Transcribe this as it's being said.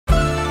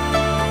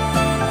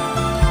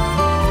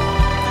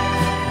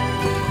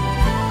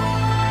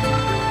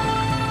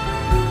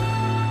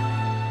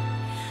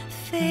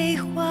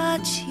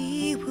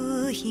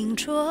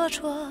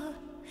绰，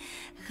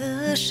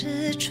何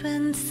时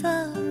春色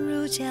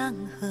入江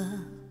河？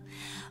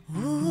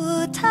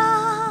无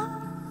他，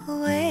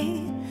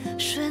为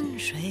顺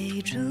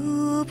水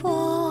逐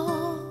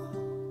波。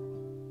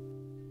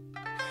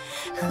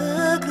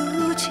何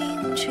故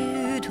轻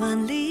曲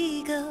断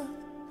离歌？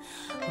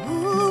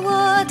无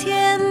我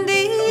天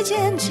地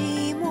间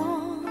寂寞。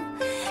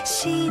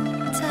心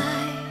在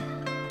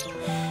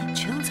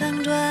穹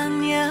苍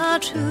断崖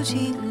处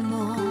静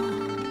默。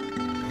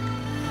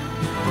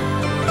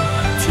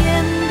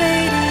天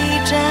北地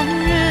战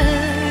日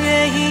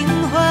月阴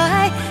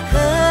怀，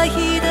何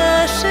以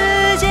得世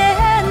间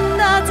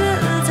大自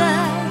在？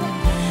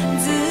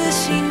自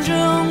心中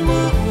无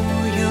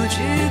有惧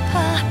怕，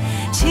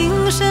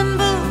情深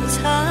不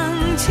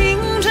藏，情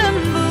真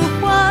不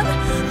换。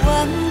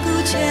万古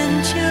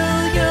千秋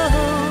有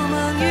梦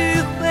与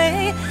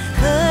悔，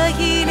何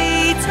以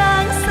离沧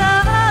桑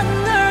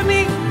而明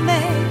媚？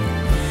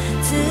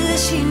自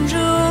心中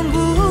不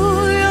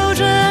有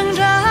挣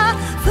扎，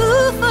扶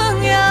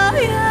风遥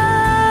远，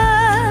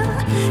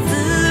自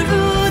如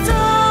纵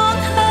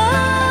横。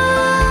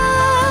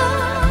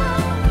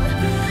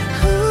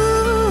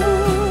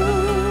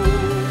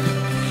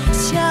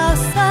潇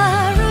洒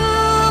如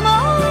梦，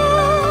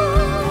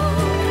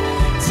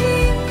今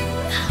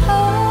后。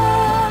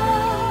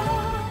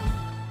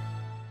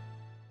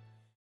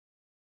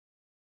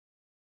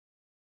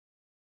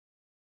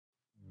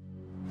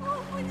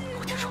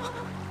我听说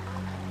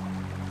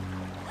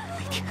那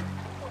天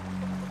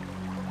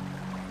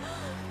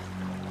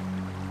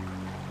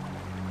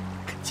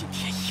跟今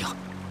天一样，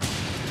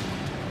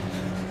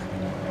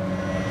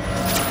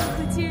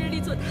和今日里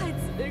做太子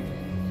的人，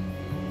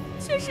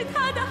却是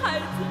他的孩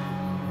子。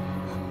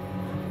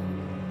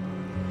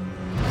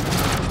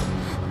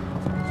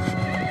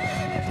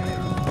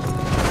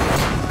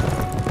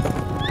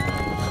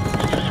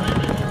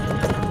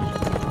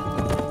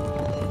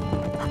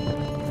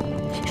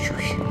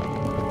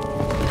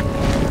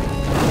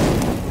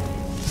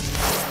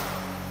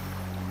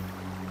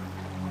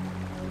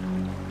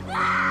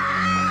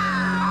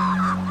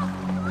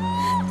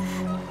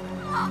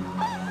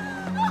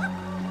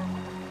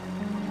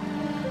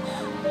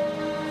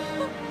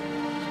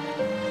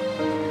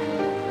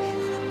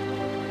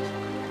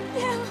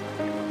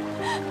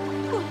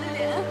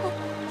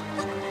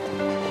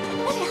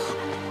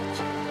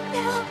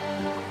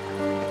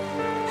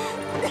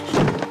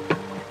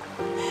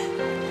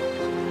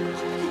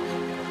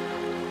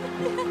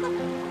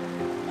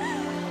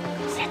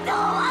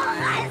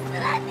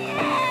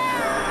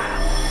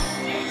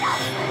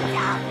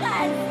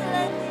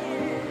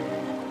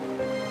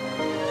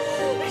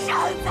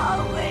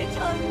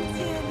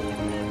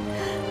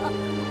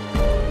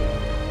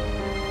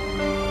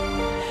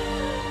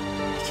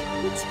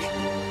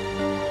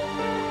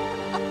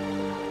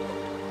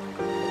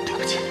对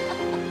不起，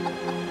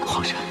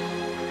皇上，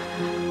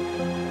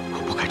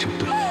我不该这么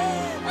对你。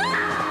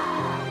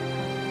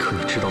可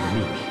你知道的秘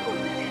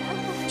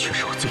密，却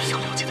是我最想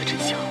了解的真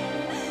相。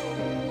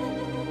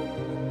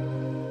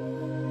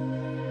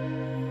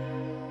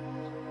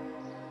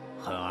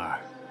恒儿，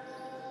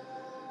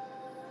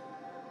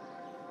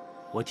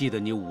我记得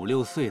你5、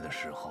6岁的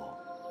时候，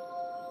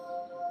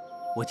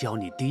我教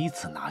你第一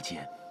次拿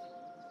剑，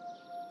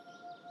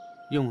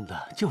用的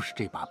就是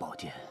这把宝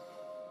剑，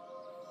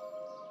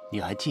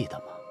你还记得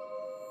吗？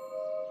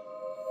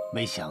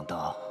没想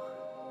到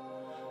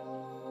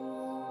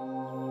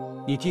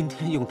你今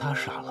天用它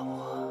杀了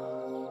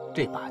我，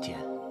这把剑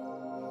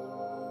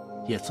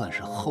也算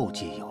是后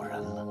继有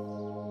人了。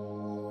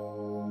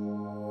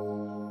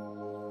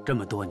这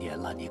么多年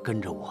了，你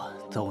跟着我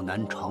走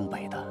南闯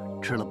北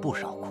的，吃了不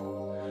少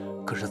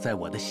苦，可是，在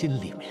我的心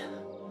里面，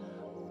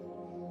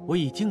我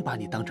已经把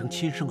你当成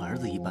亲生儿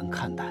子一般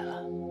看待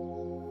了。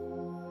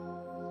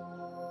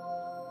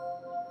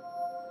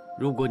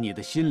如果你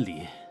的心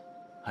里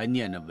还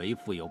念着为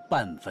父有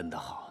半分的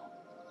好，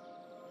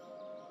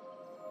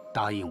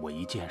答应我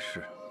一件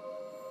事：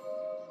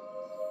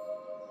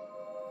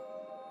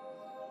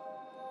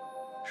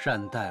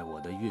善待我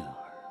的韵儿。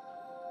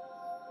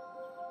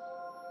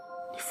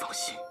你放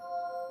心，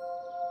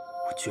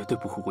我绝对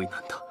不会为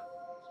难他。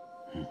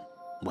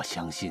我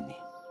相信你。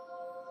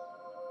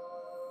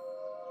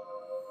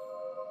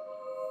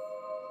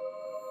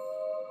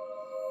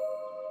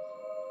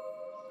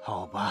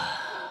好吧，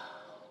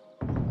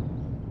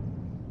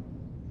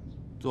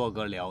做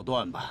个了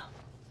断吧。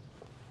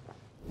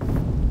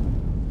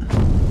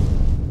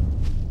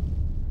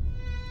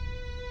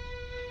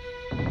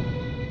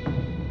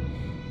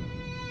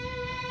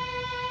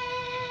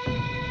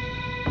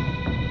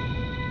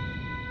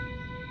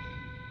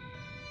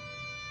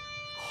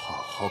好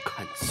好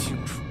看清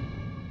楚，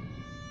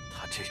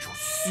他这种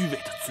虚伪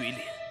的嘴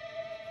脸。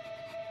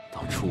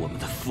当初我们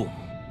的父母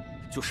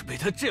就是被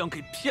他这样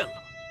给骗了。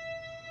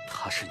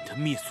他是你的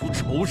灭族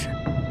仇人，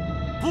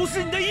不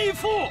是你的义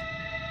父。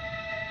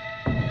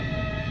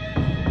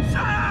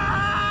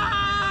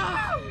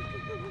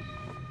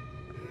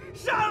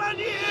杀了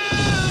你！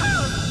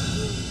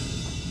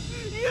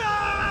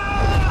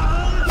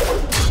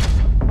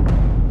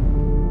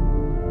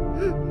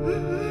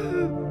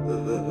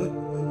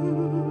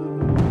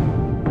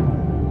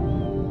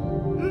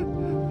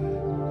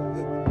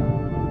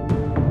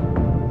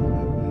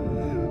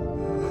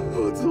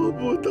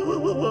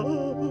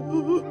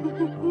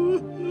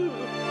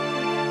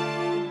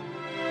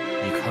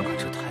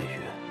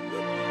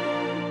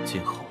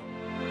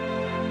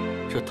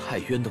这太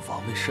渊的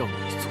王位是要你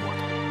做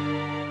的，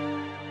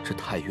这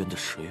太渊的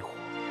水火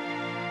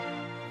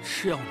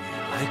是要你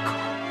来扛。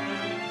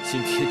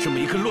今天这么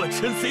一个乱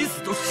臣贼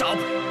死都杀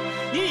不了，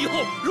你以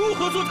后如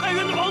何做太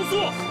渊的王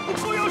座？我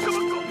不要什么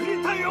狗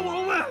屁太渊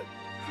王位！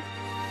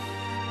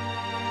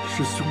你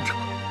是兄长，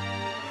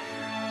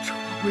这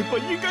王位本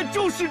应该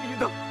就是你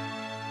的。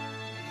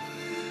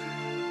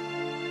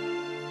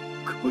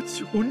可我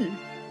求你，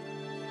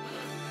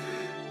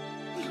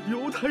你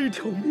留他一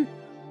条命。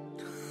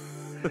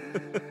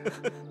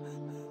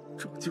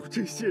终究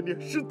这些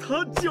年是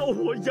他教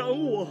我养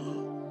我。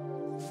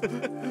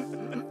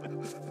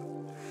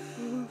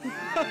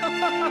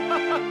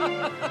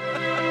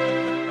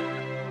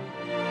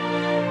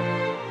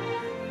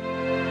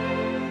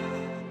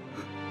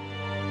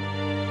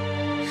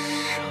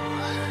生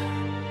恩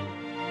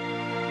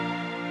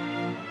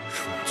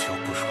终究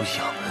不如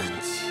养恩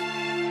基。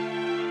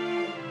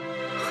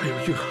还有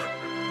韵儿，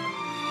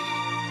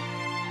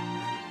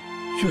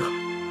韵儿。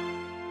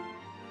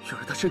韵儿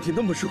她身体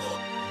那么弱，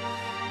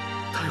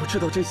她要知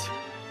道这些，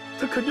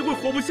她肯定会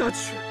活不下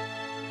去。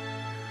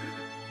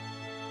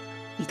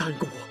你答应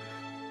过我，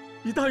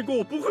你答应过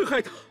我不会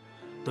害她。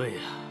对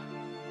呀，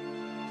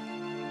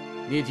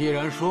你既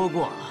然说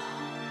过了，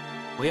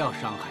不要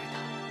伤害她，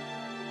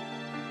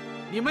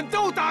你们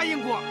都答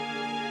应过。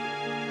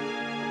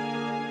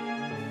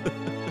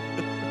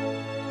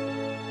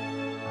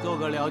做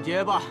个了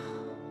结吧。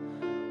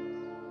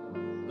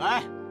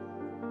来，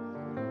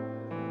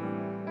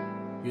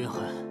云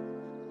痕。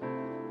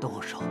动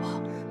手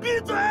吧！闭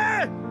嘴！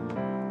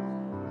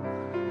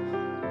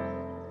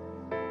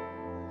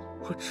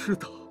我知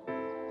道，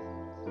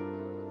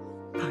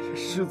那人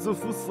世子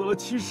府死了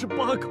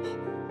78口。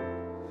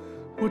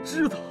我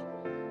知道，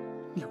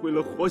你为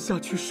了活下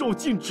去受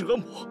尽折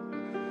磨。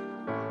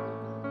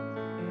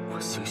我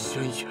姓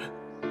轩辕，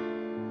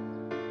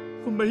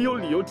我没有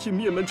理由替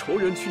灭门仇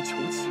人去求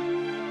情。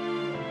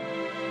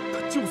他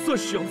就算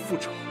是要复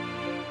仇，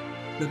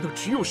难道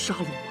只有杀戮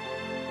吗？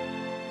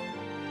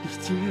你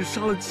今日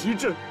杀了齐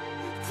震，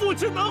父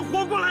亲能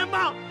活过来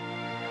吗？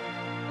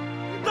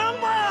能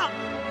吗？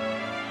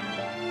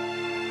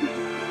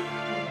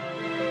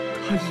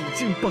他已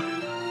经败了，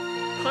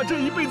他这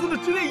一辈子的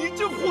执念已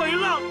经毁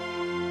了，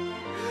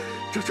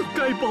这就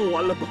该报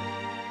完了吧？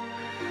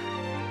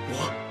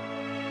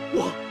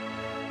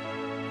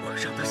我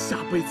让他下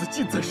辈子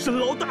浸在深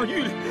牢大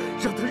狱里，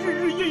让他日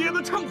日夜夜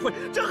的忏悔，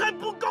这还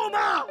不够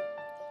吗？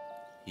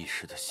一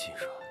时的心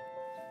软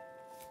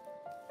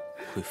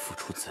会付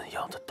出怎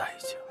样的代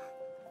价？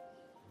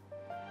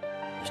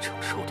你承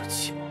受得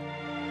起吗？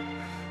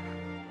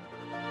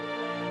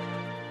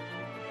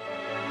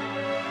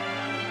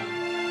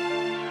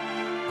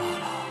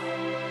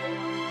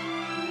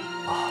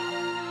罢了，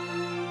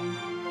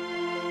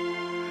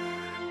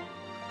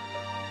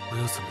我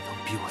又怎么能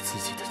逼我自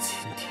己的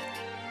亲弟弟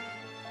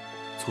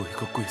做一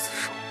个刽子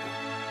手呢？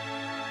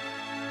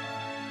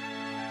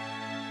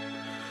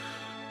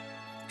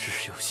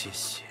只有些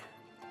血，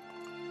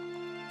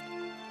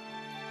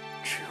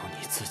只有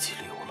你自己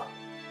流了，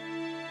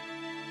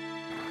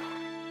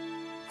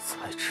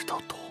才知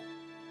道痛。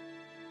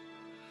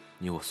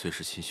你我虽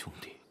是亲兄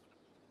弟，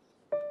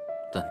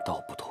但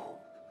道不同，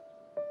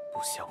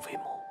不相为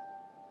谋。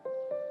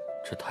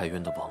这太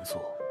渊的王座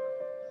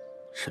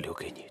是留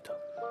给你的，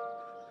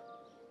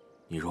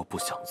你若不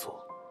想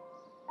做，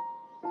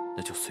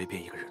那就随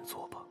便一个人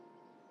做吧。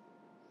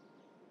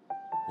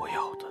我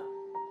要的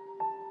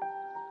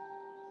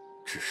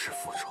只是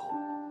复仇。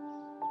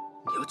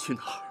你要去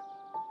哪儿？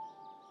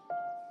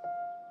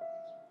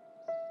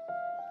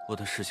我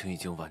的事情已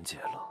经完结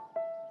了，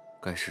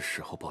该是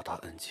时候报答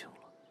恩情了。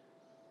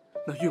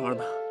那韵儿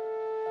呢？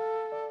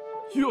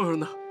韵儿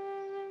呢？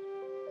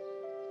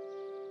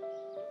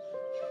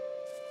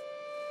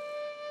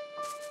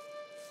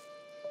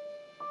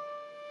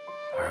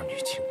儿女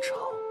情长，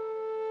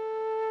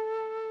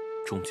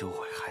终究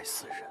会害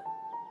死人。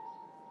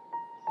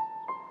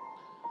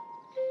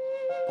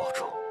保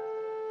重。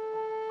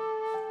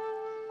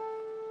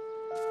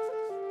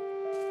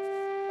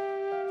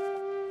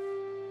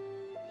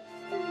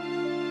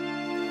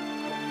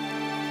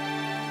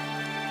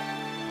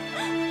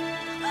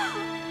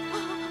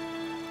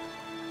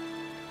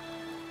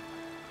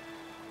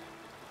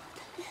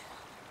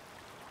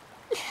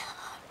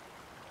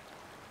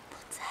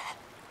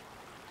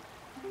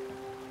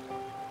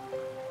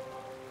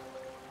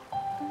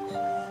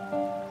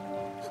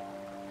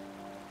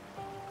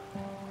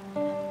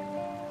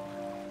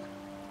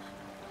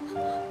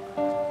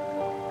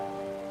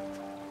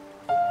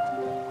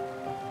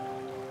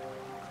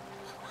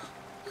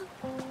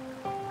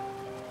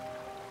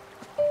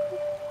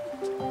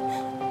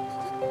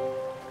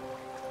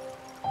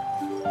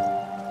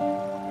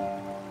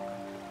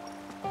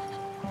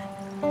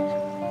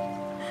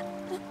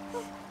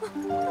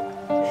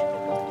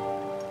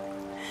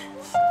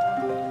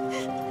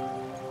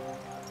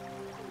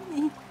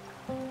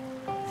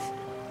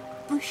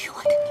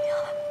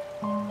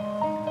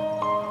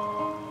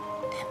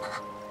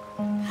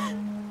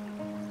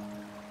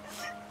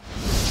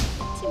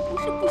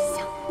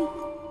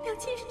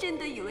亲是真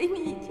的以为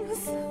你已经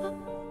死了。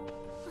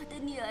我的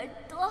女儿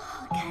多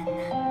好看呐！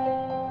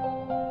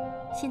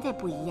现在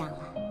不一样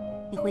了，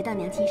你回到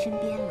娘亲身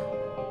边了，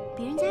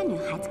别人家女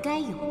孩子该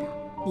有的，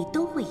你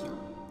都会有。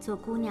做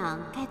姑娘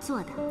该做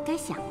的、该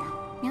想的，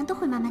娘都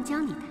会慢慢教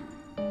你的。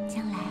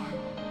将来啊，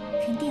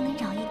肯定能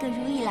找一个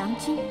如意郎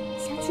君，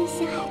相亲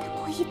相爱的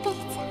过一辈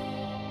子。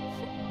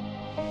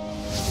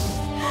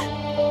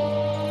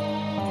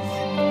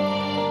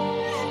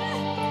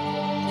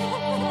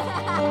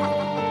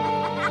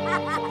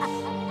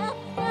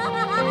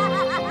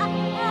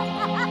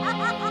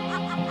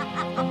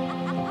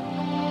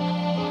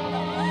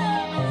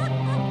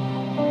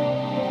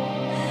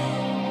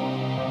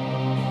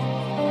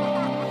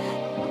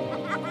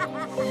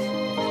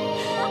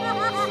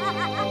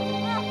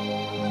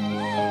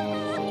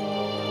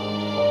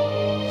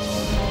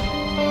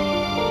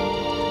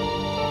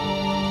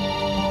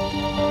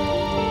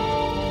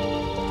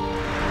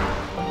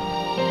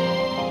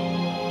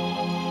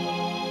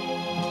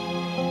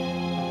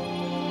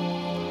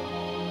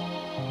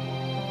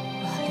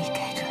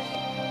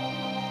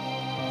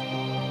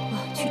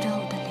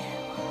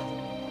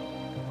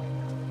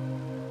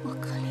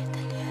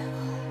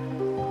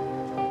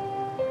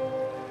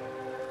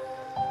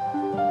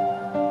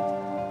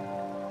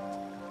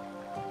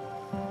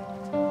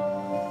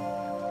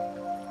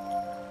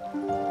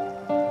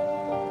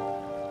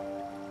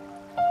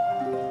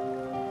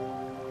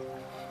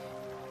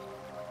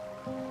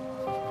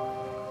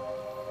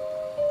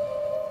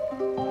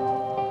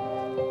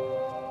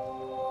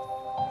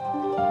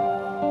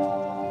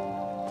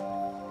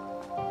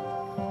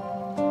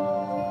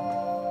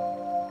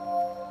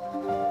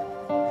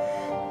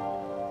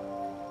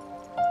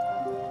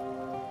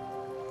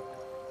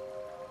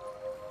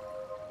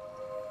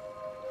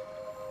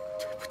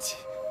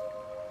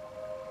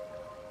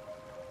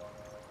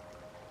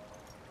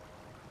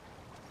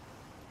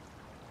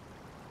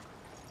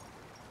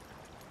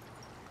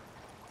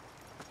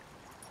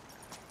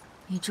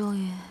 你终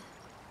于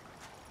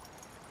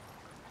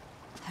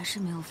还是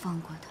没有放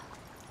过他。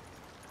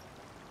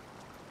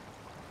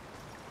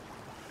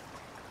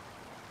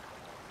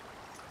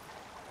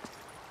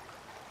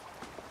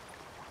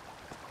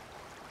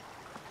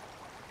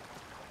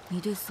你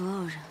对所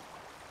有人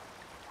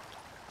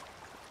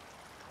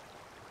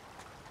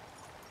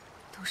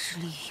都是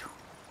利用。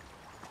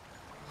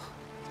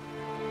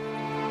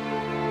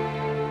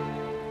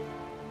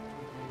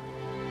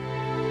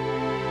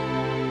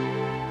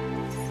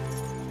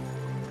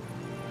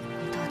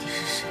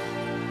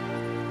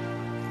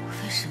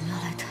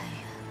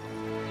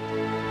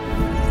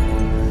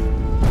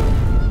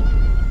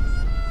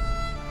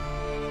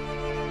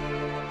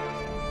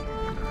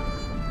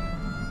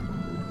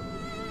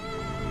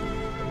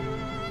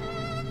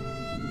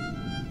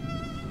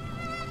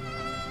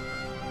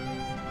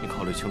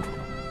 考虑清楚了，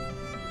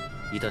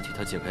一旦替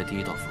他解开第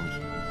一道封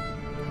印，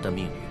他的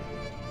命运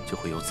就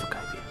会由此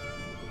改变。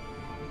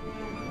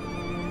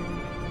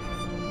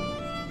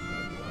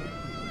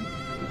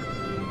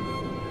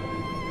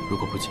如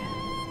果不解，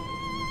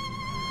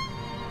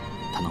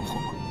他能活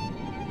吗？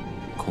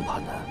恐怕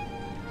难。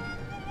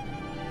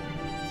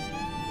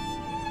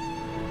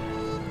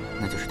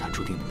那就是他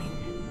注定的命运。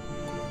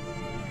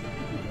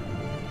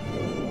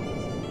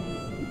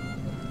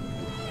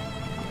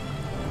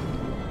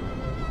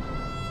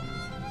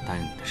 答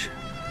应你的事，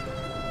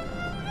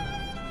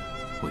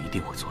我一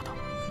定会做到。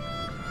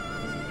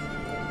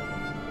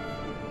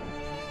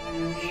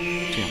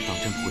这样当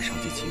真不会伤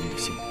及其余的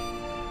性命。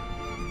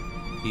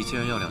你既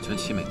然要两全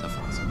其美的法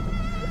子，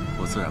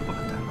我自然不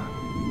敢怠慢。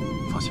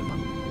放心吧。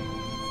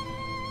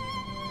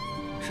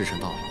时辰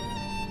到了。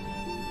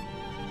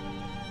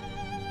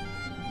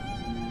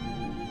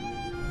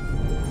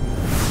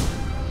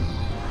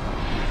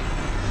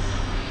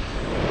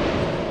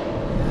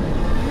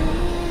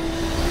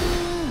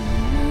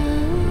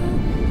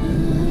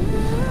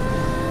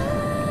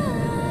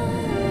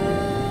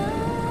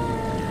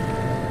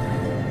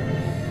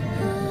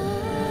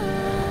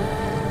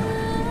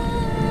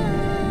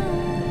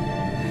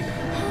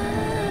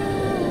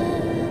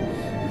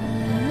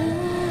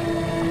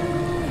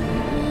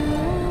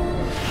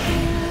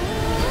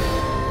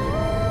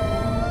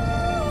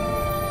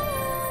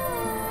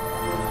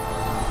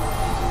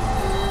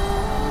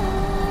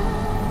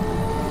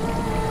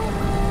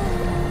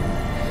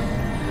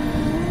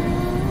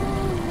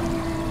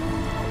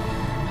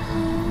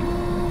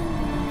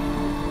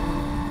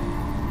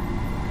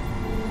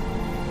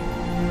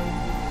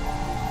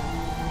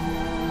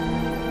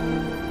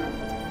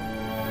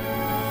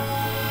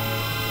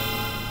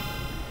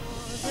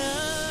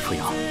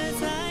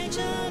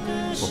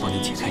 我帮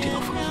你解开这道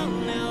封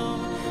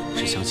印，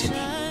只相信你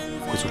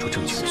会做出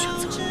正确的选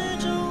择。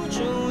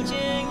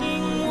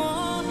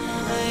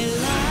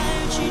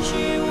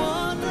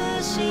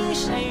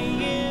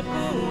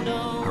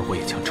而我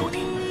也将注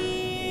定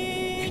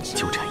与你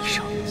纠缠一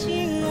生。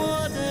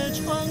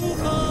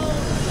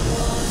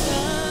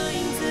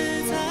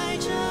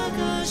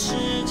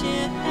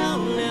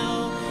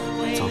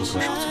遭了多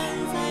少罪，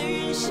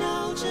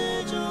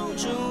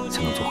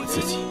才能做回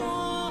自己？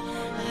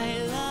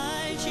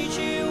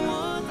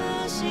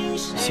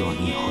希望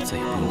你以后再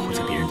也不用活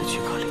在别人的躯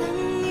壳里。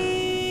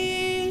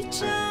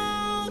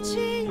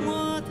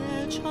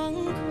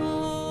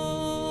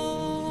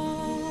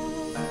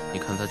你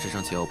看他这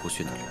张桀骜不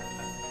驯的脸，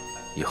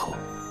以后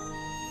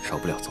少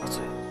不了遭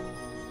罪。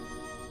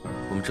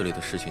我们这里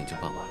的事情已经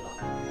办完了，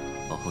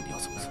往后你要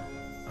怎么做？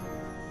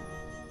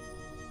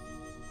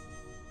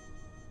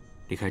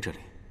离开这里，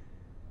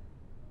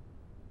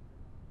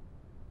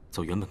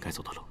走原本该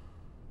走的路。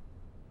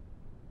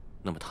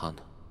那么他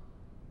呢？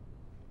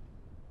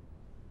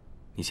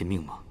你信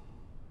命吗？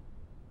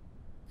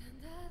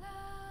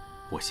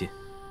我信。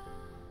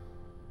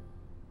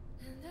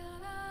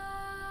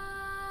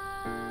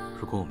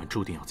如果我们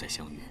注定要再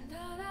相遇，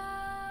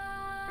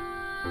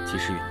即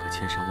使远隔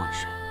千山万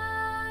水，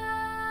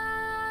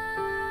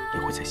也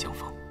会再相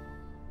逢。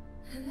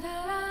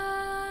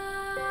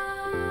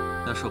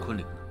那寿坤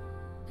岭呢？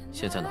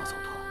现在拿走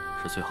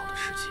它是最好的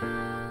时机。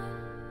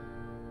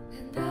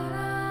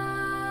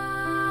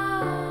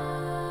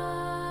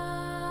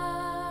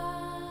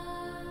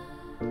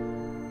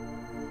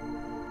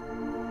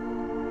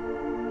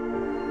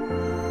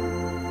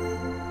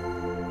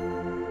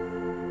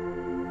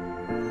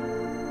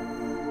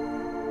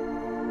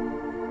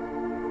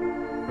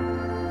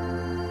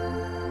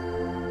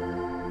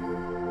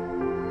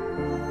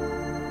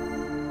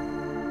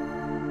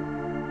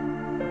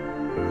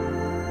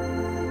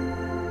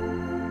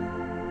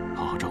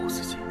好好照顾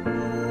自己。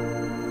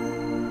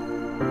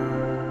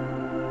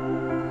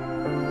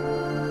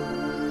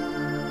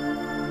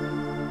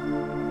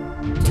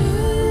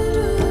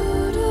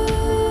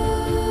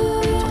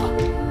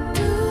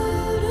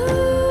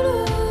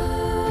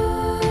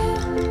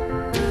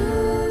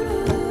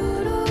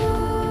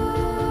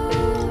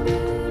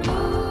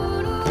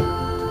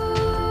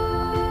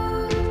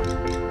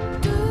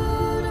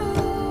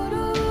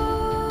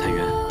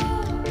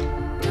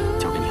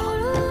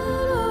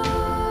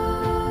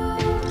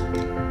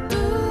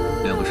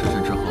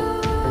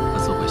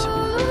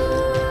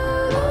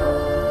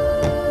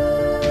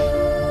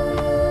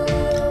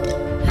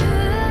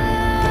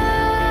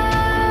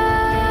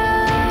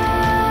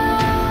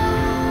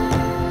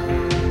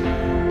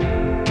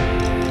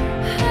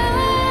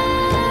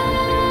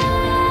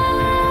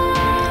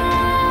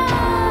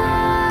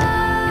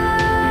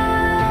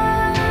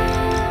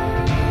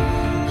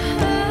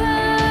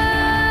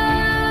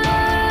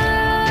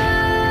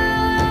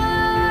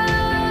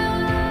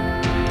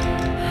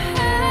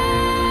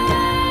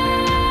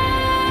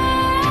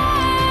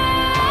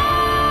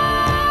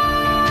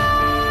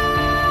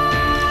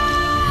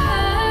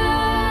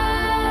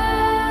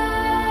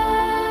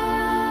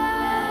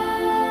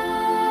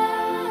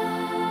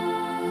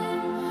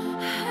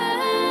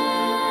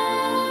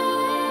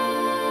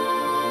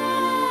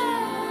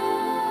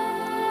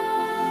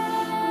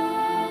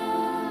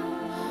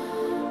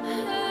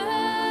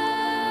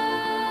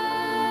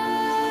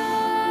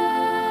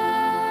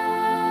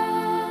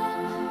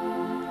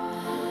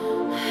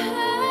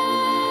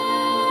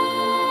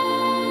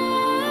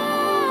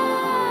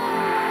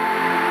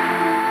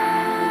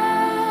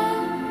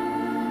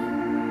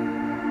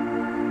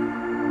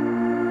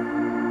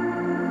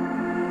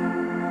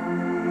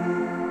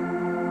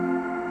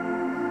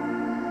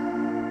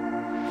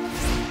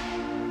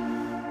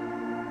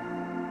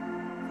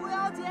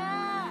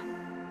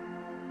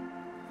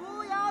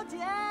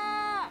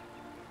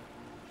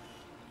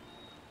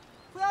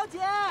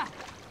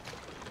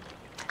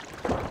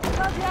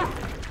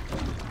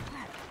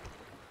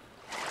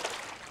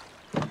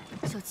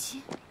小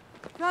七，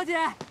表姐，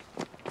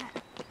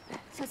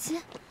小七，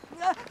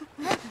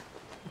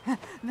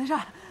没事，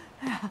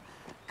哎呀，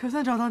可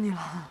算找到你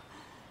了。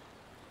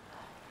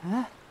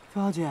哎，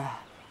表姐，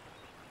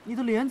你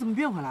的脸怎么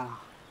变回来了？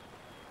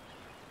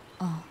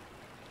哦，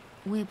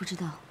我也不知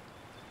道，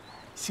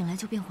醒来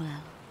就变回来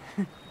了。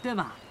对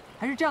嘛，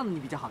还是这样的你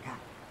比较好看。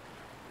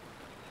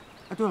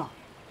哎，对了，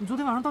你昨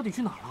天晚上到底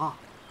去哪儿了？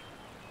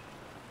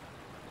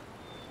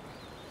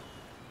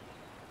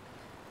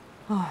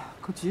哎，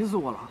可急死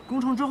我了！攻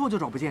城之后就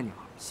找不见你了。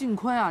幸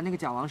亏啊，那个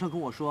假王上跟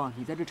我说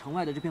你在这城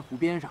外的这片湖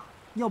边上，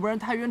要不然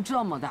太原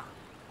这么大，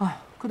哎，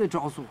可得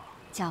找死我了。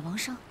假王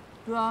上？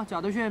对啊，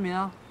假的血民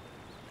啊。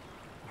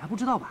你还不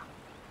知道吧？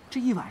这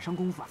一晚上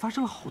功夫啊，发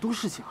生了好多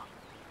事情啊。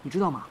你知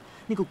道吗？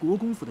那个国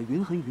公府的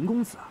云衡云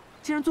公子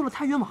竟然做了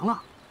太原王了，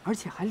而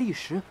且还立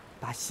时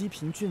把西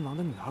平郡王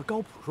的女儿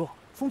高普若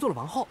封做了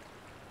王后。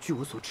据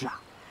我所知啊，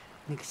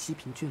那个西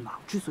平郡王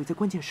之所以在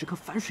关键时刻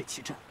反水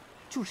其阵，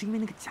就是因为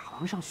那个假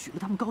王上许了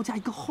他们高家一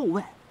个后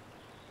位。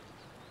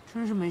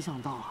真是没想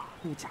到啊，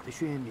那个假的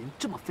薛元民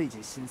这么费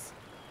尽心思，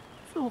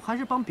最后还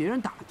是帮别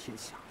人打了天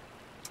下。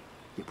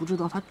也不知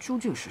道他究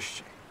竟是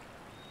谁。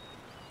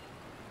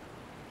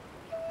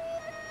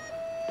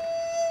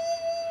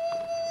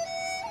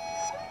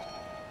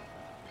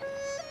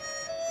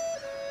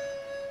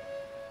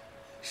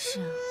是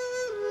啊，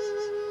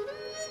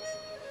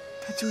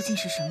他究竟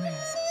是什么人？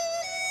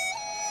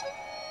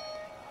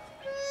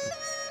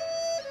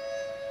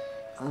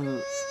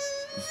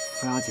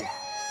扶摇姐，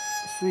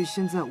所以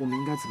现在我们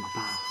应该怎么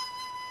办啊？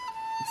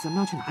咱们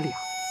要去哪里啊？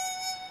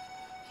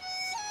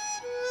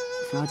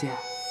福小姐，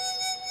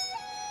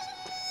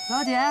福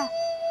小姐，哎，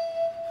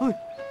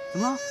怎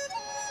么了？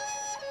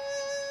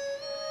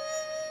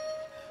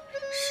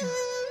是啊，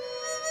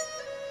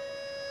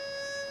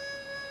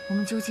我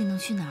们究竟能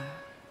去哪儿？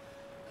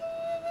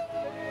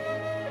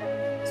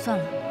算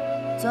了，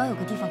总要有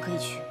个地方可以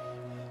去。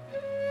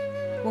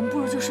我们不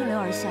如就顺流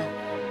而下，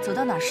走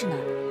到哪儿是哪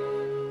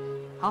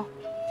儿。好，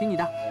听你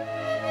的。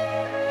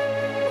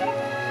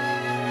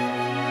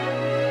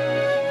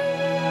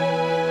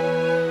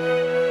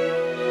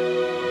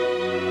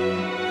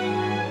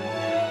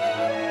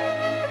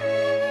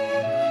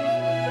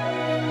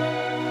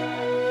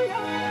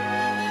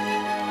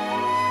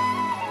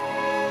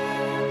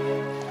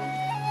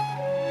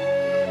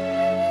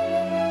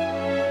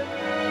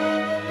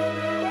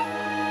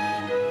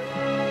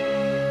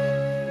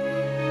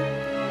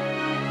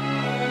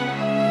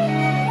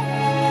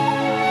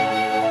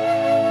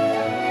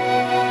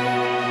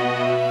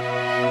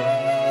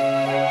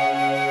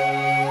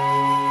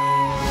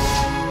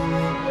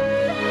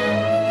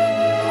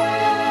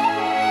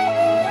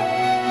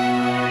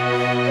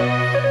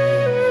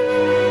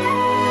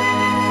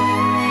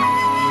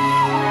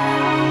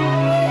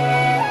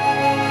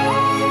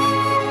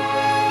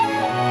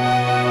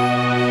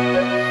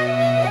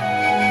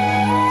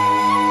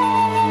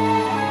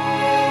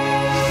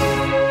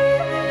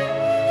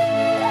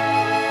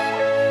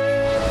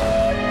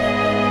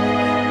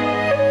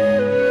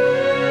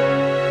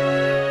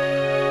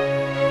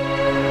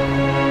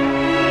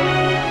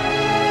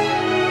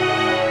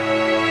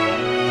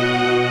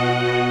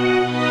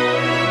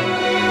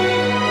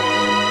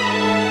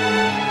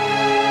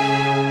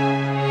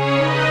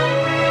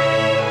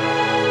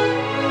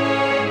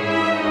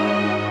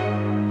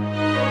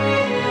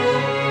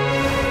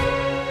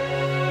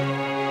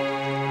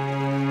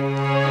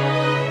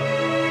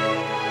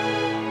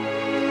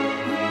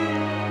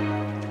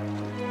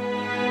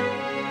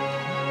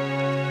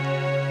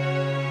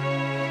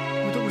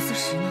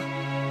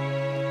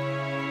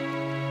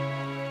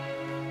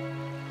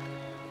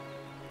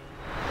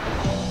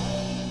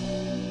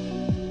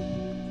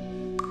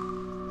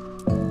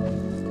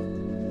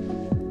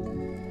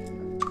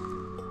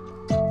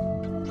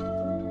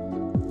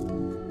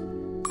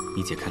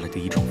 你解开了第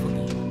一重封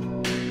印，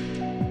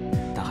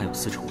但还有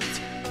4重未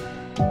解。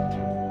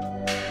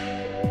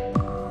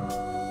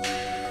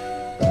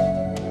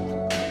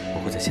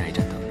我会在下一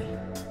站等你，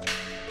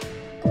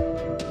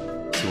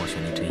希望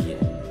玄灵这一夜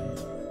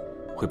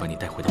会把你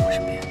带回到我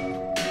身边。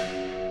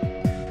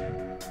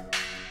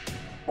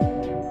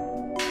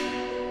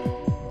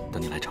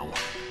等你来找我。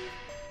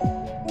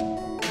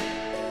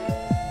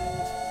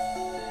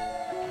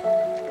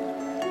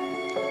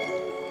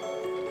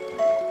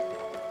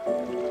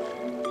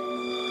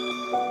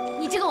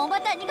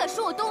 你敢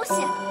说我东西？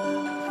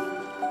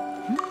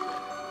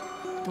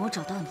等我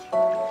找到你，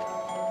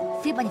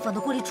非把你放到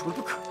锅里煮了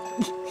不可。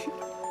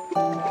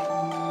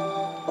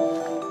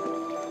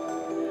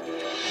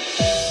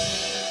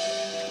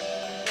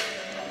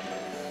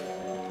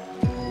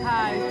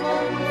海风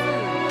自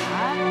然，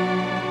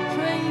吹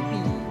笔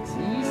其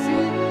心，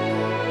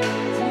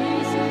其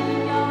心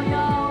夭夭，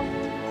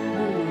母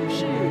氏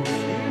徐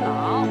老。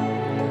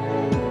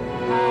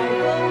海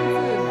风自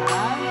然，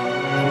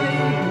吹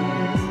笔。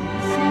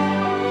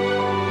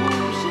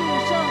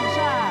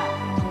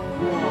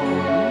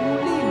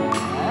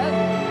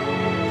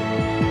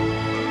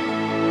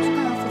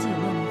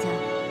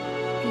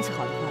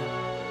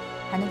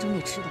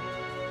 吃的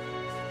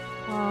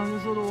啊！你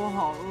说的我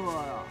好饿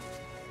呀。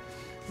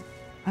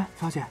哎，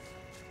小姐，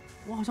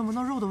我好像闻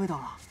到肉的味道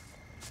了。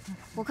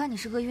我看你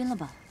是饿晕了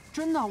吧？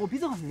真的，我鼻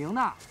子很灵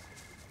的。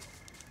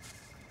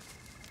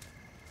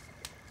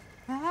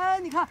哎，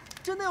你看，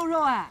真的有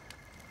肉哎。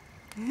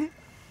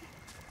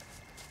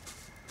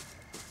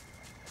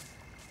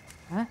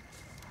哎，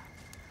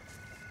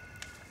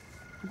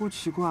不过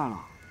奇怪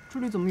了，这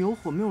里怎么有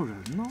火没有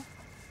人呢？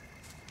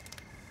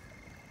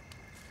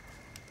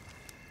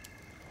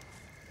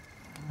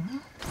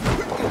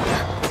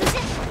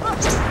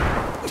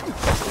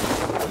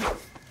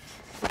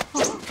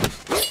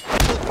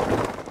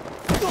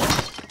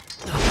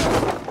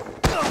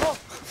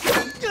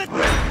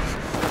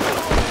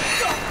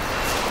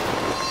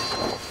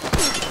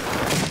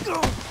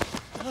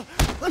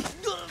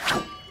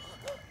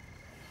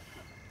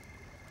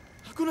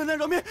 姑奶奶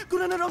饶命！姑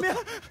奶奶饶命！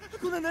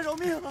姑奶奶饶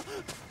命啊！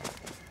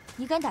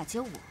你敢打劫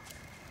我？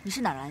你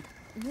是哪来的？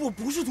我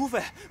不是土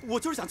匪，我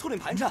就是想凑点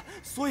盘缠，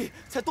所以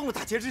才动了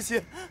打劫之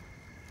心。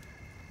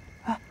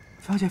哎，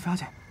福小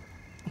姐，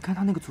你看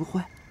他那个族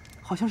徽，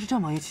好像是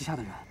战王爷旗下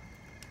的人。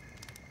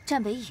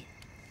战北野。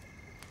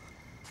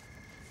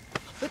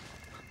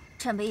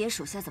战北野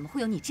手下怎么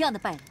会有你这样的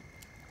败类？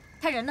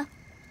他人呢？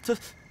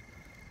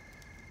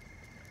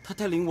他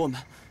带领我们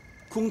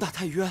攻打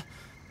太渊，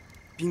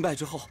兵败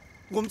之后。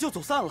 我们就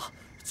走散了，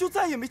就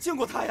再也没见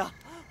过他呀。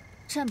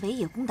战北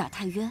野攻打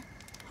太渊，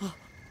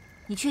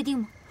你确定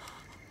吗？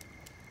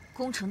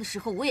攻城的时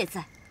候我也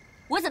在，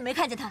我怎么没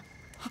看见他？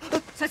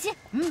小七，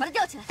把他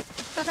吊起来，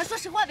让他说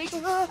实话为止。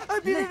哎，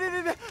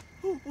别！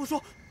我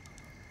说，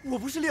我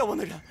不是猎王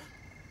的人，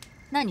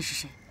那你是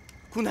谁？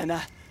姑奶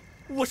奶，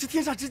我是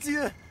天煞之金。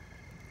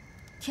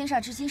天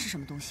煞之金是什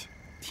么东西？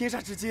天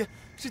煞之金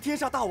是天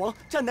煞大王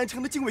战南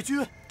城的禁卫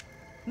军。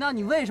那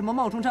你为什么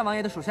冒充战王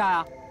爷的手下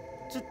呀？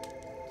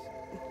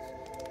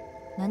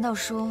难道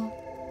说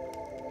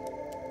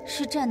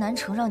是战南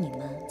城让你们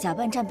假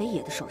扮战北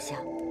野的手下，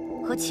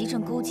和齐镇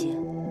勾结，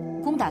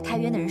攻打太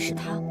原的人是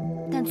他，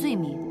但罪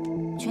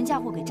名全嫁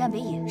祸给战北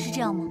野，是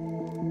这样吗？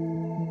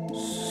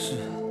是，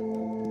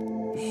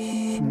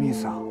什么意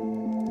思啊？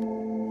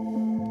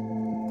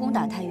攻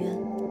打太原，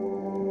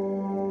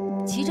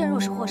齐镇若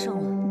是获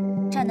胜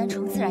了，战南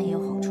城自然也有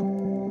好处；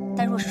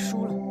但若是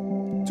输了，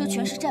就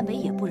全是战北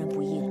野不仁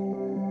不义了。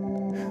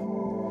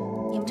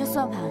你们这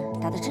算盘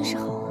打得真是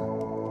好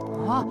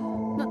啊！啊，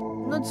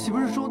那岂不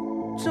是说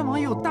战王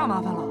爷有大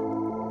麻烦了？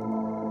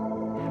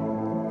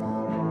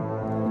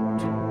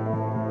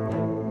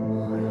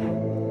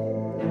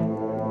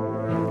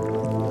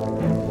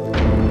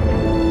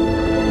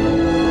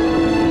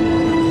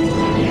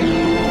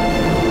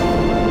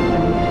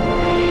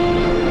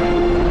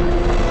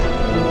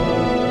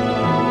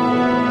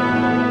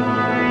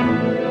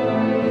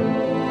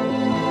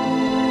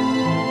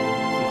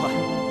很快，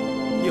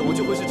叶王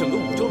就会是整个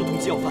5州的通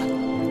缉要犯，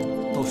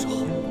到时候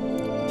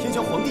天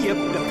权皇帝也保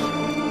不了他。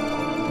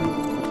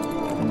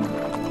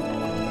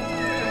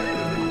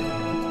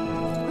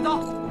快走！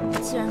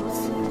既然如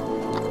此，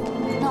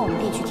那我们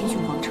便去天穹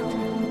皇城。有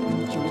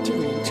了这个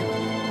人证，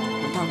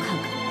我倒要看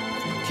看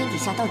天底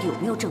下到底有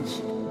没有正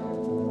义。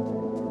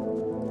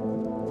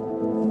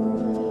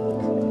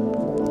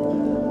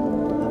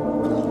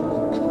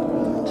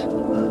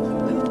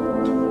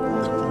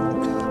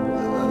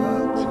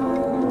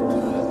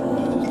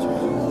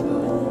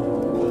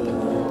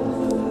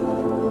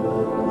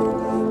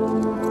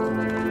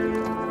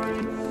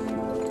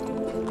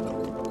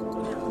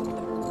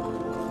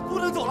不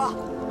能走了，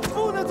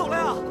不能走了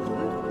呀！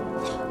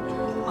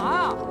嘛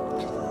呀？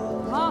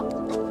啊？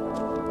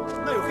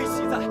那有黑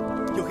旗在，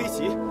有黑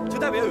旗就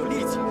代表有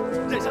戾气，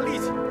染上戾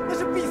气那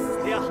是必死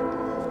的呀！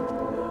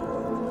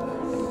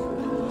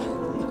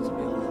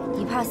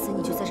你怕死，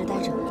你就在这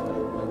待着。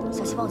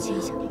小七帮我牵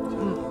一下。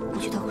我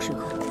去讨口水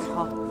喝。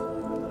好。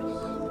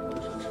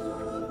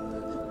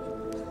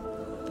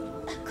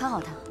看好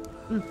他。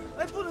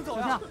哎，不能走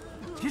小呀！象，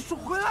别说，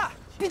回来！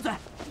闭嘴！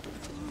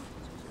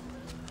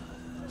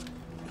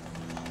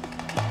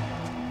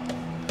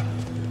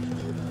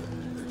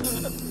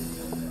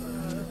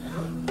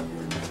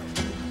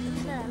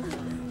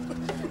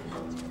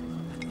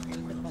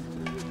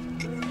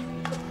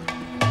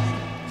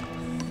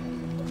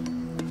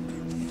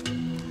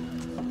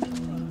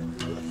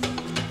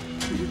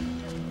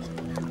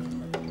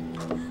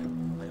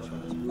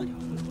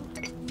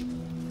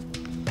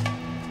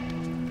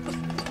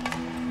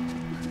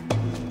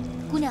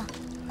姑娘，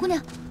姑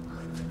娘，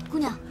姑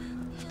娘，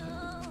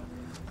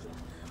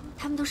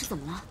他们都是怎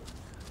么了？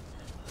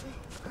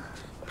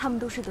他们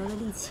都是得了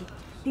戾气，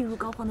病入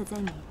膏肓的灾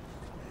民。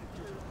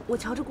我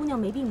瞧着姑娘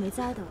没病没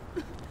灾的，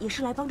也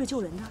是来帮着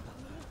救人的。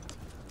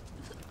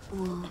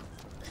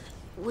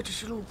我只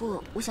是路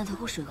过，我想讨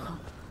口水喝。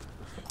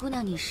姑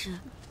娘，你是？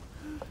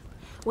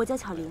我叫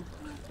巧玲，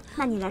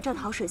那你来这儿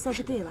讨水算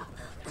是对了。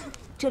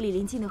这里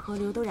邻近的河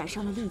流都染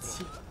上了戾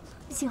气，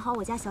幸好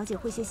我家小姐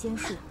会些仙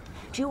术，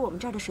只有我们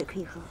这儿的水可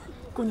以喝。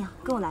姑娘，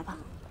跟我来吧。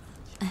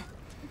哎，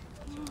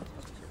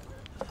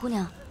姑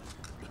娘，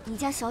你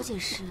家小姐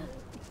是？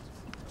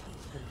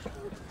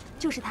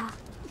就是她。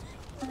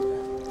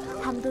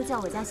他们都叫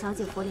我家小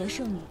姐佛莲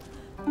圣女，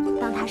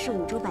当她是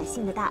5州百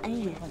姓的大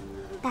恩人、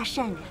大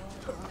善人。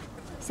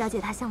小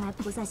姐她向来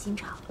菩萨心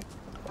肠，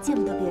见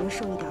不得别人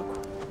受一点苦，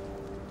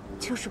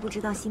就是不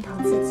知道心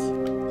疼自己。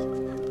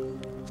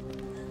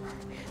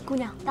姑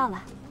娘到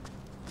了，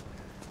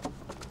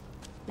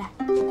来。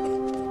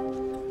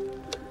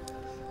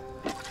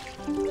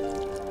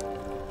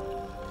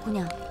姑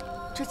娘，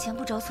这前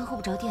不着村后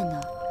不着店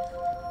的，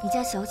你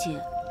家小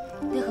姐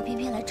为何偏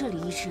偏来这里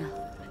医治啊？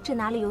这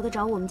哪里由得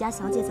着我们家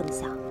小姐怎么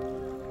想？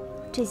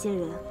这些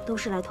人都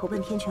是来投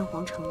奔天权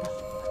皇城的，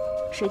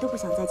谁都不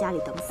想在家里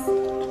等死。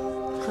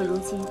可如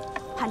今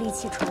怕戾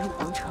气传入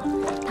皇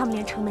城，他们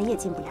连城门也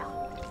进不了。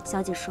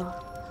小姐说，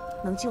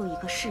能救一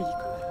个是一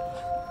个。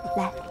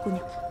来，姑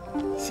娘，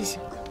谢谢。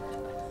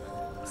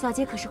小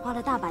姐可是花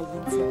了大把银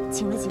子，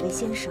请了几位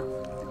先生，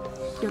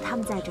有他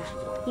们在这儿，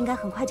应该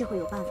很快就会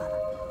有办法了。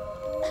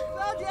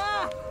大姐，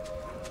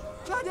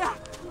大姐，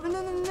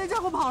那家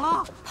伙跑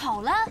了！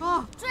跑了？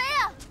啊！追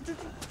呀！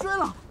追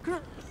了，可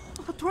是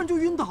他突然就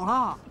晕倒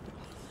了。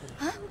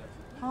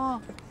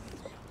啊！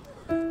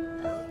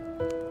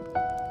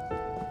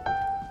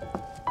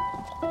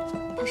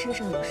他身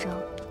上有伤，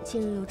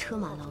近日又车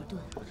马劳顿，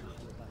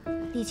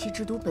戾气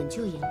之毒本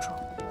就严重，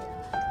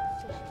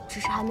只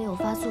是还没有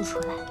发作出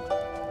来。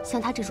像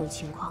他这种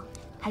情况，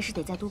还是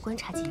得再多观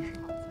察几日。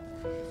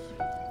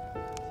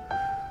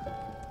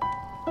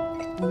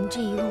我们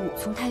这一路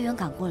从太原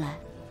赶过来，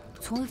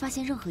从未发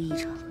现任何异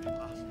常。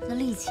那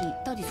戾气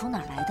到底从哪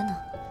儿来的呢？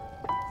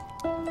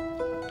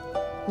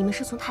你们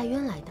是从太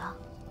原来的？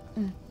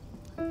嗯，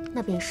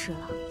那便是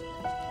了。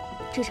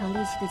这场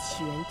戾气的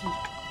起源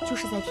地就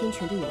是在天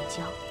泉的远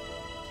郊，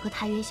和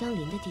太原相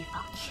邻的地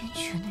方。天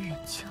泉的远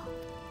郊，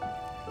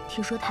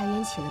听说太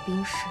原起了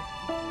兵事，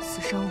死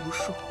伤无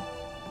数，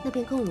那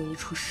便更容易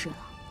出事了。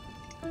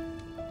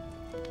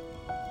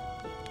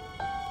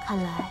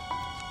看来，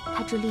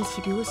他这戾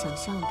气比我想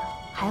象的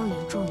还要严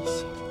重一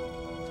些。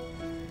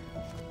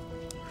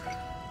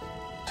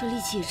这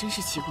戾气也真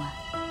是奇怪，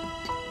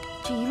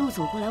这一路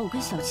走过来，我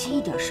跟小七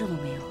一点事都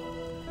没有，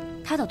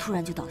他倒突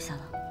然就倒下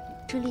了。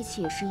这戾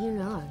气也是因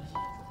人而异，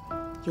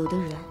有的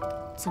人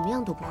怎么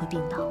样都不会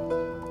病倒，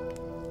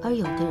而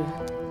有的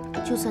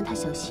人，就算他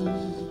小心翼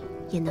翼，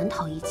也难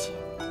逃一劫。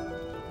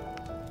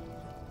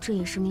这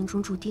也是命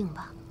中注定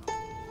吧。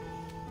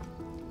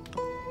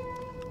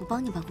我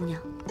帮你吧，姑娘。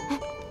哎，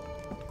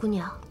姑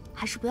娘，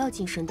还是不要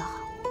近身的好。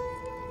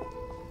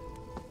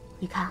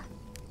你看，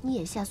你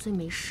眼下虽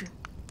没事，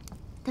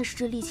但是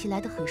这戾气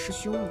来得很是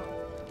凶猛，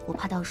我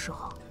怕到时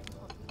候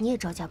你也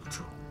招架不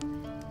住。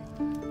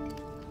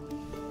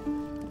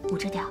捂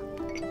着点儿。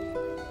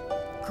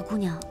可姑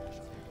娘，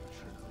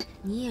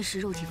你也是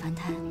肉体凡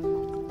胎，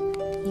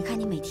你看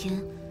你每天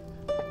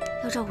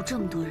要照顾这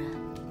么多人，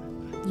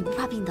你不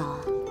怕病倒啊？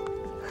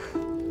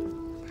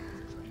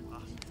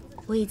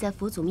我已在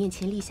佛祖面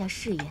前立下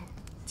誓言，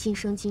今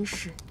生今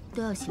世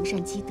都要行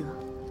善积德。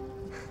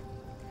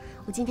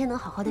我今天能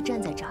好好的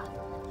站在这儿，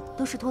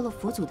都是托了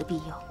佛祖的庇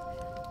佑。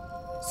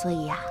所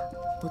以呀，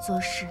我做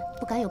事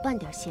不敢有半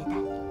点懈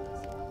怠。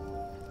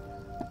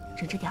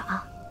忍着点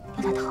啊，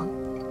有点疼。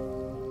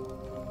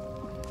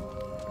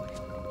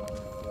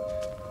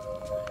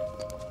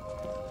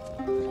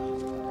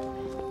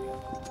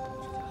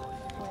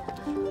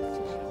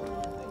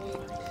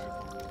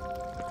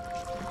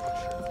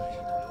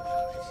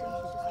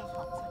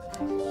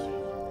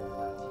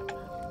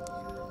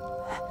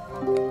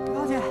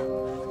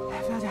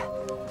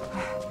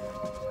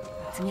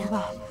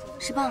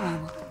是办完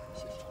了吗？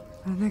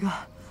那个，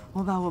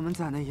我把我们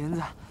攒的银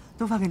子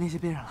都发给那些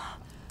病人了。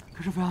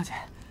可是不要紧，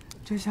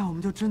这下我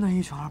们就真的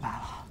一穷二白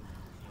了。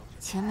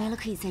钱没了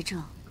可以再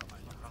挣，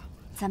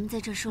咱们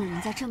在这受了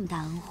人家这么大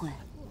恩惠，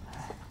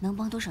能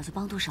帮多少就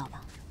帮多少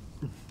吧。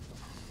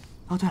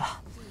哦，对了，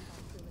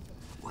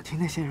我听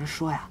那些人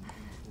说呀，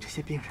这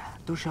些病人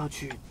都是要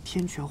去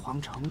天泉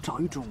皇城找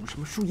一种什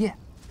么树叶，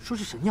说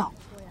是神药，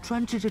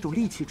专治这种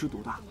戾气之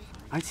毒的。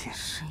而且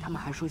他们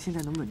还说，现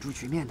在能稳住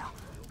局面的，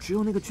只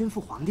有那个君父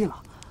皇帝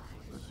了。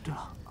对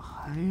了，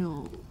还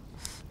有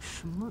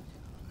什么？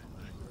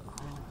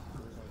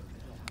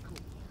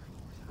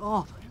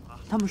哦，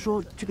他们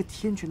说这个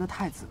天泉的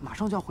太子马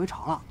上就要回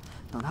朝了，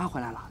等他回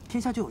来了，天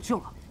下就有救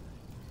了。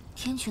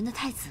天泉的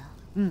太子？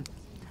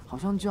好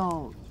像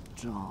叫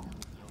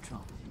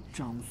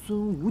长孙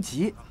无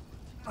极。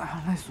哎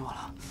呀，累死我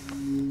了。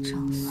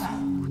长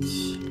孙无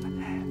极。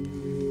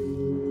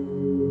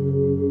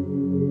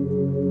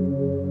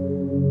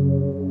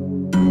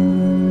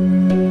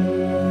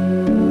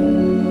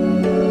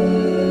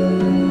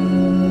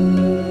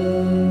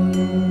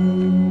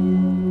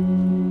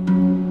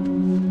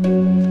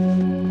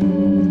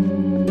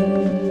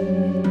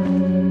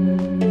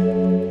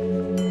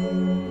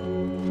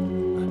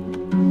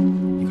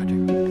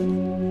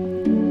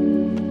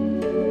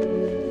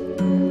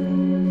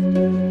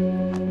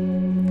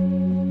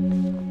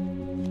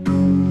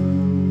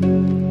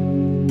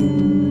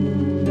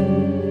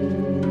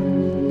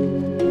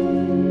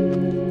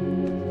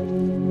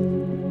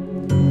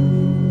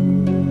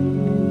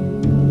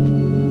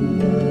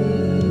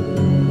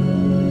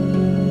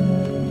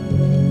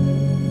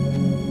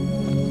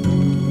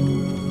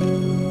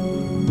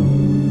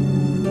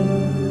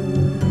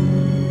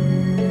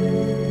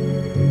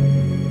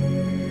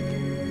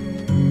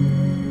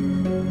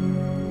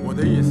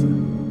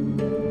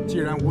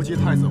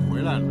太子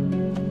回来了，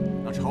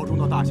那朝中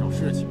的大小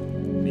事情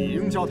理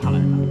应交他来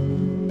办，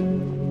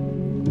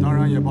当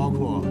然也包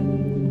括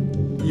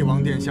翼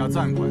王殿下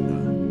暂管的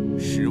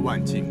10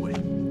万禁卫。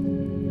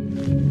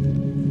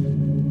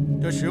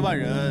这10万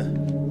人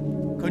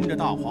跟着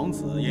大皇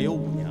子也有5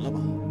年了吧？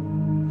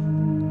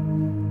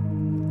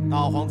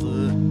大皇子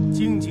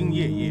兢兢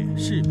业业，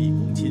事必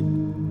躬亲，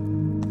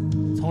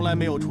从来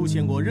没有出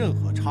现过任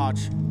何差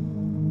池。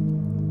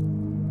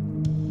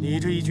你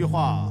这一句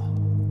话，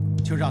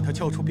就让他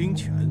交出兵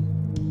权，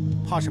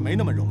怕是没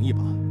那么容易吧？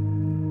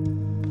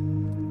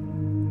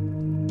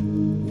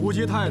无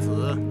极太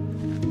子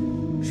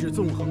是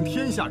纵横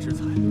天下之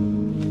才，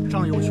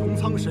上有穹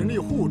苍神力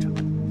护着，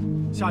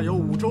下有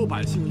5州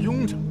百姓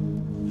拥着，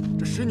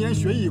这10年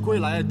学艺归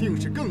来，定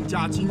是更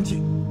加精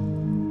进。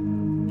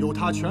有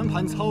他全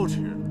盘操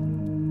持，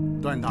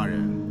段大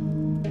人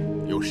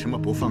有什么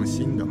不放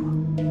心的吗？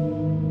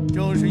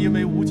正是因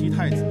为无极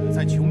太子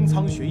在穹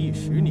苍学艺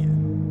10年。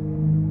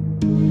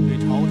对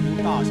朝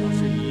廷大小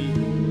事宜、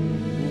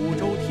5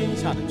州天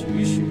下的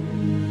局势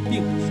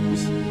并不熟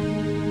悉，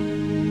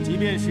即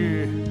便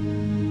是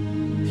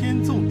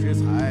天纵之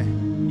才，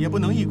也不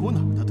能一股脑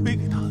的推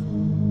给他。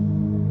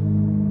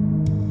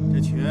这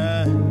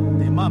权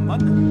得慢慢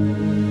的，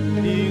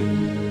兵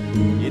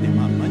也得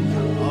慢慢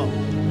养。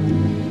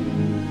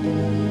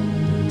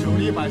整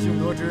理地百姓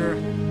得知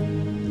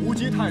无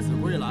极太子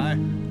归来，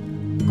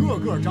个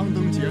个张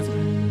灯结彩。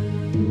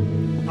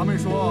他们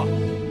说，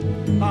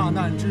大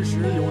难之时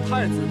有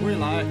太子归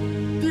来，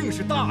定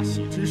是大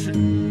喜之事。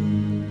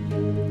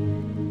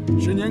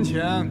10年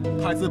前，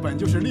太子本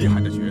就是厉害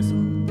的角色，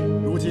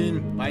如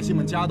今百姓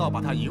们夹道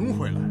把他迎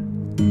回来，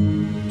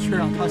却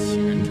让他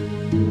闲着。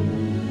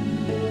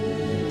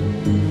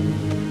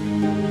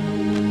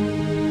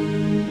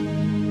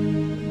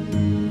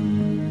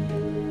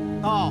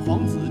大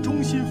皇子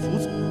忠心辅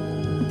佐，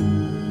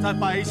在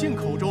百姓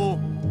口中，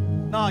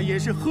那也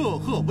是赫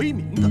赫威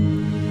名的。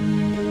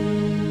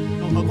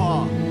更何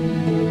况，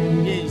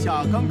殿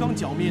下刚刚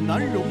剿灭南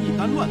戎一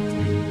干乱贼，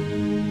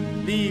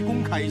立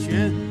功凯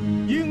旋，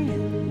英勇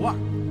无二。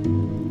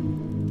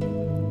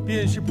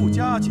便是不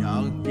嘉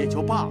奖也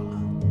就罢了，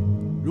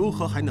如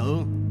何还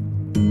能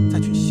再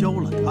去削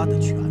了他的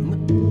权呢？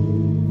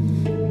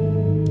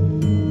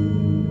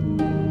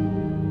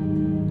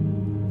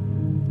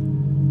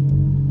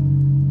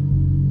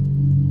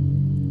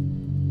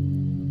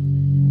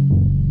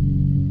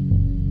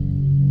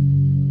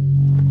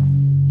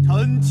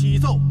臣启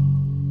奏：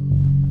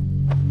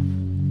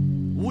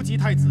无极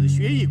太子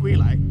学艺归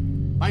来，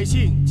百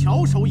姓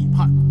翘首以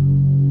盼，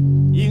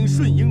应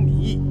顺应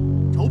民意，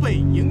筹备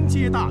迎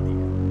接大典，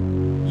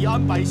以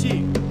安百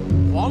姓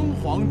惶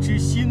惶之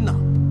心呐。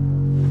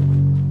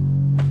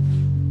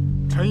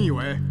臣以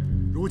为，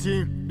如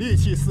今戾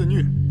气肆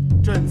虐，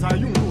赈灾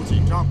用路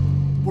紧张，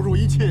不如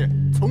一切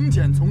从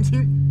简从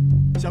轻，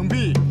想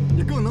必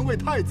也更能为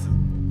太子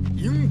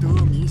赢得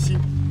民心。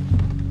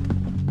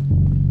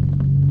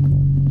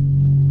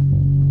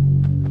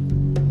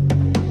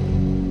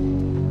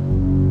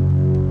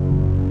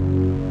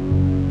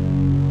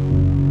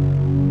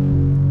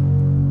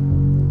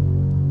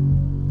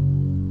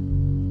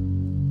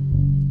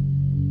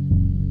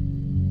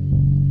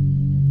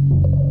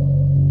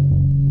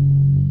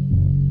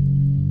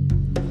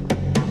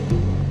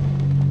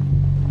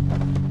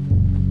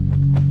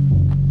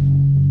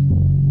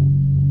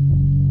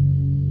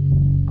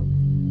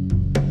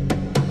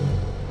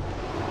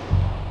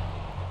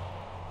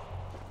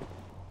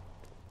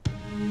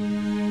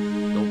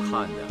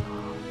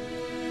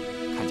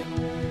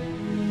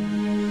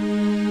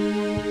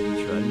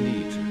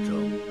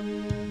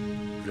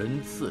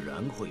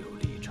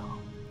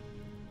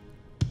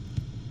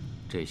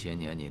这些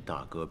年，你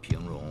大哥平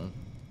荣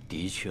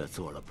的确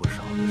做了不少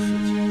的事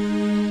情，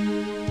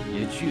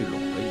也聚拢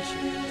了一些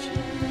人心。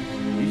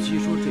与其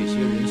说这些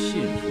人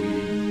信服于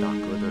你大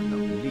哥的能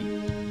力，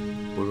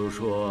不如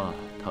说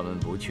他们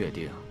不确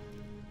定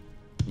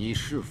你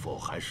是否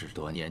还是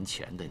多年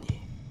前的你。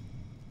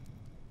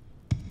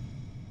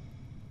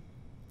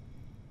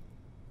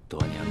多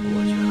年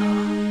过去了，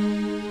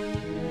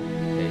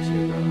那些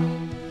个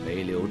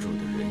没留住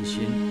的人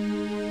心，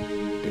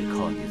得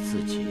靠你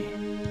自己。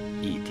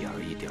一点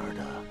一点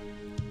的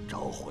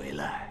找回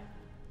来。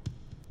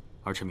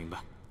儿臣明白。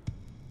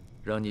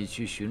让你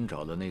去寻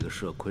找的那个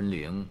摄昆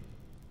灵，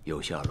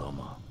有下落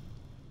吗？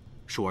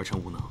恕儿臣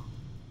无能，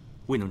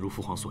未能如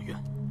父皇所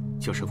愿，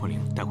将摄昆灵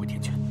带回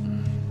天阙。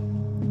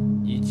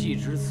你既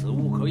知此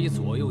物可以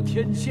左右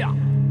天下，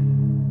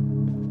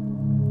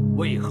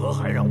为何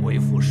还让为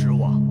父失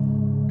望？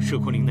摄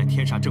昆灵乃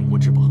天煞镇国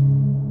之宝，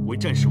为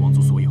战氏王族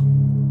所有。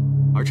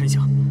儿臣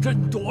想，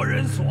朕夺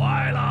人所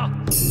爱了。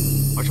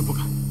儿臣不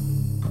敢。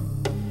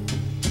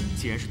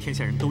既然是天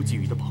下人都觊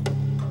觎的宝物，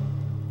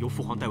由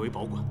父皇代为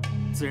保管，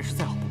自然是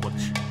再好不过的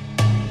事。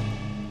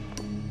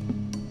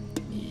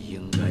你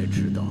应该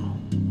知道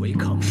违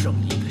抗圣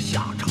意的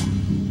下场。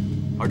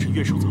儿臣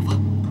愿受责罚。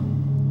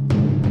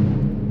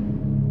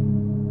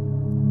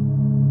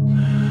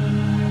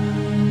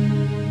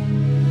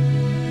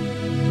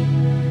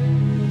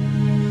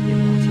你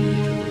母亲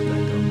一直都在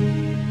等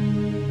你，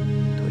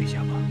退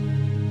下吧。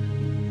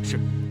是。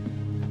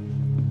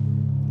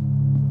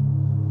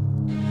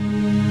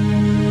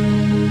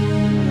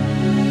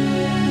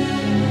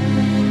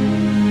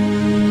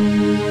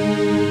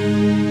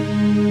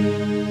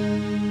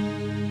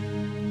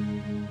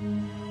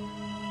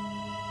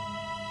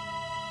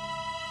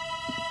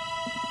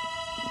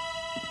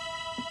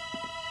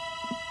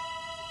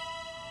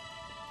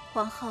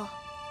皇后，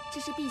这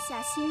是陛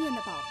下心愿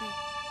的宝贝，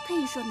特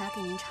意说拿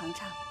给您尝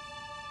尝。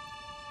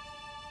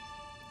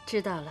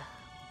知道了，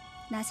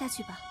拿下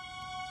去吧。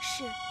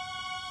是。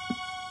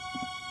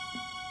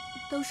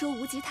都说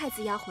无极太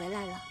子要回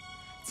来了，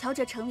瞧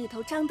着城里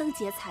头张灯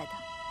结彩的，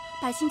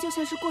百姓就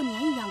像是过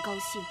年一样高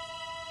兴，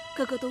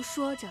个个都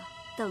说着、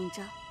等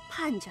着、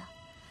盼着，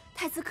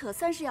太子可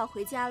算是要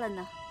回家了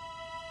呢。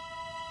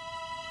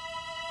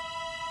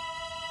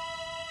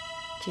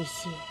这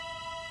些。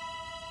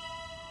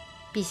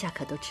陛下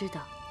可都知道？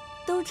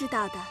都知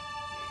道的，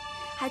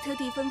还特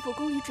地吩咐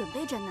宫里准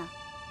备着呢。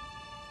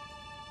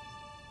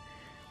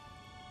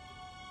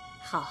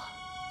好，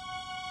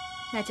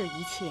那就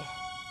一切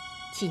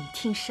谨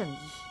听圣意。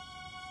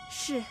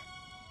是。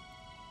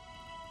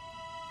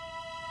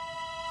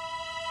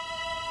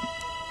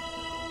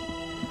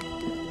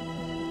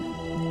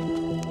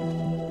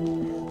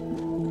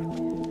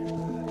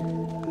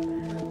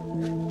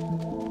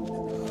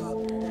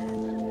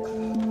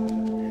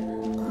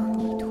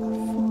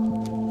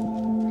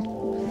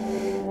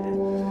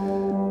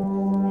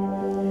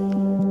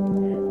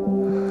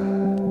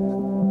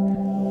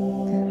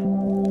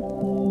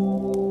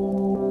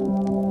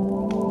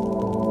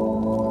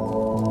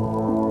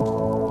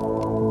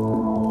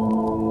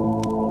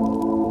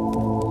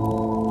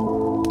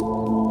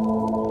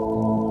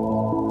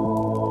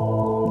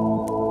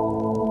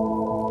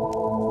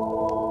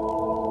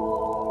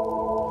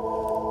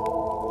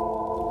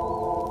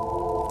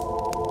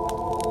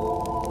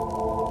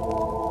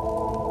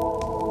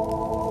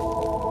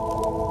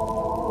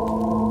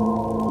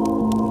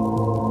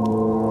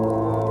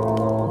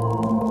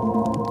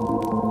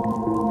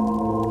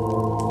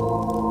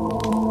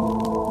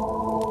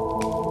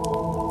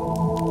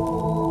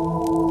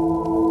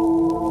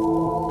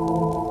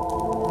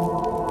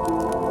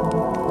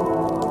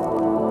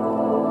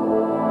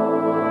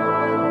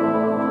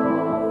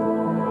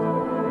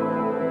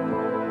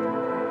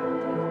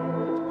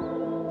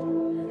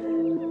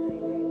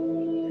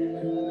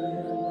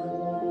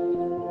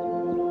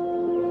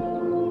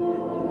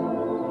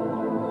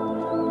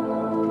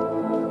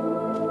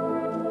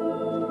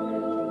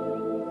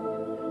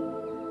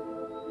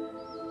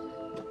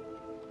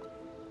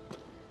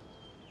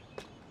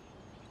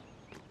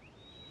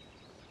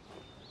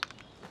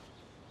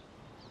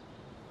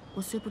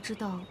我虽不知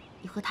道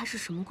你和他是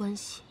什么关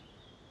系，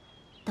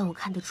但我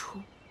看得出，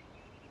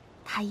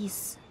他一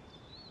死，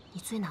你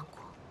最难过。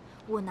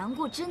我难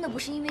过真的不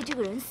是因为这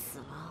个人死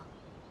了，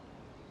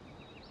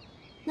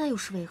那又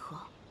是为何？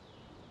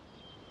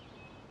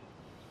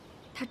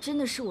他真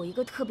的是我一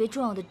个特别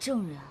重要的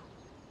证人。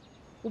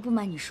我不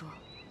瞒你说，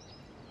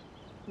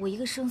我一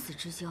个生死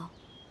之交，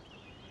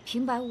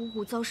平白无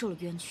故遭受了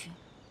冤屈，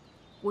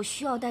我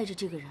需要带着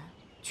这个人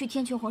去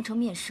天泉皇城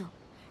面圣，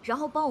然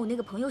后帮我那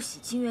个朋友洗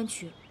清冤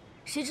屈。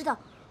谁知道，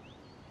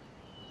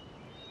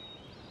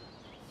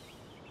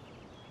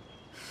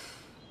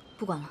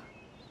不管了，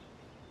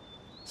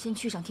先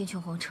去上天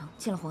泉皇城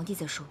见了皇帝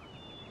再说吧。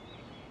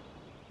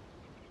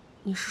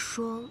你是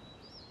说，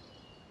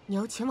你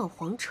要前往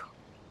皇城，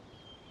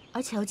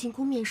而且要进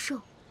宫面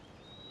圣？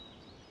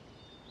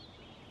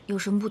有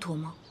什么不妥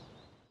吗？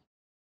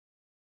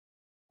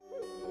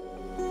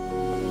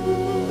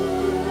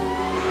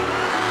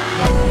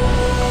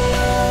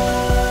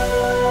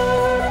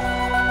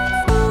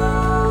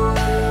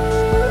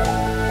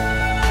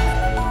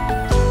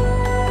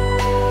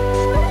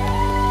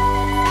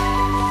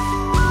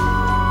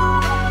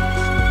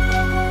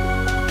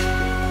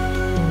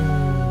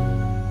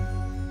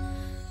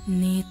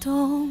你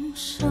懂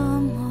什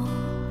么？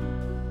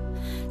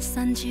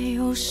三界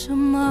有什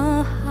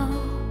么好？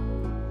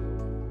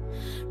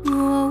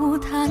若无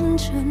贪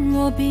嗔，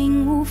若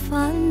并无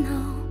烦恼，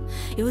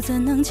又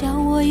怎能叫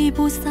我一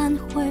步三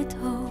回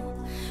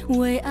头？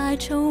为爱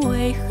愁，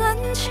为恨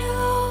求，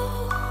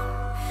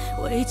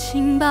为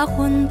情把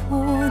魂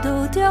魄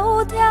都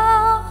丢掉。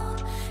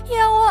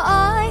要我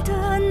爱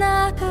的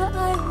那个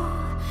爱我，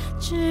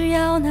只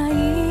要那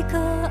一个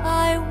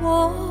爱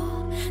我。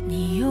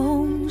你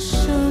用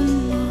什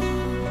么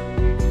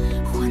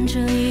换这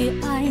一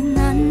爱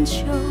难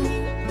求？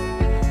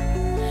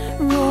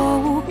若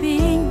无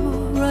病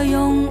弱，若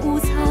永无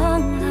苍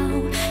老，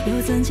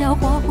又怎教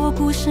花火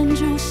孤身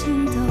筑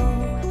心斗？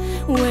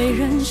为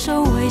人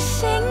守，为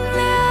心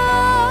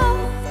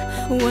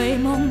留，为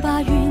梦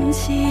把运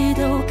气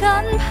都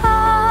赶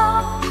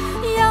跑。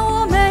要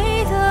我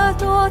美得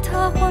多，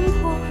他魂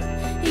魄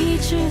一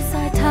直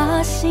在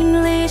他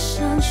心里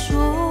闪烁。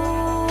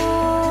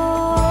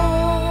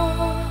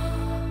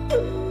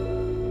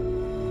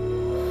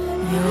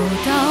有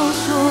道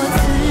说此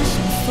生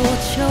所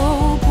求，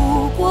不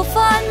过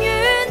翻云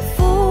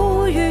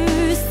覆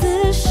雨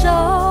厮守。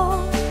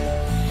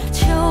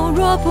求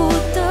若不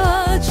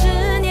得，执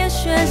念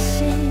悬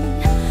心，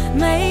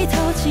眉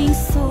头紧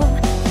锁。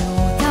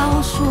有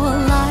道说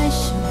来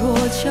世若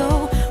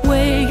求，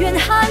唯愿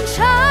寒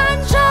蝉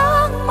仗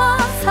马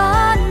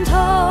参透。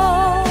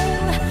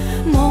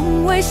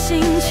梦为星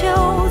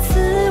球，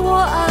赐我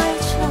爱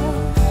愁，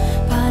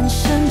半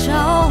生着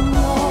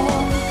落。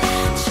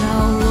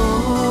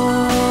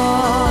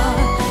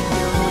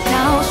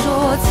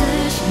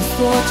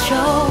所求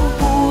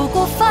不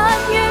过翻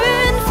云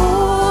覆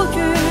雨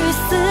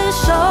厮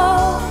守。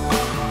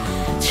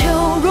求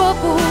若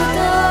不得，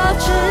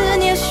执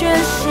念悬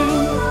心，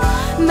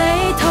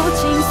眉头紧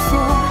锁。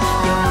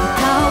有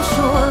道说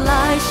来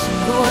世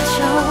若求，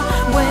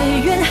唯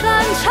愿寒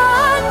蝉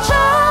仗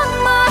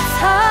马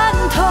参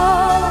透。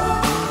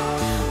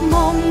梦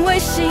为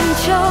星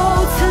球，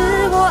赐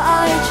我爱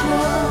着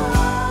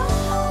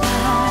半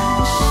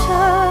生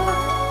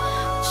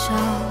着。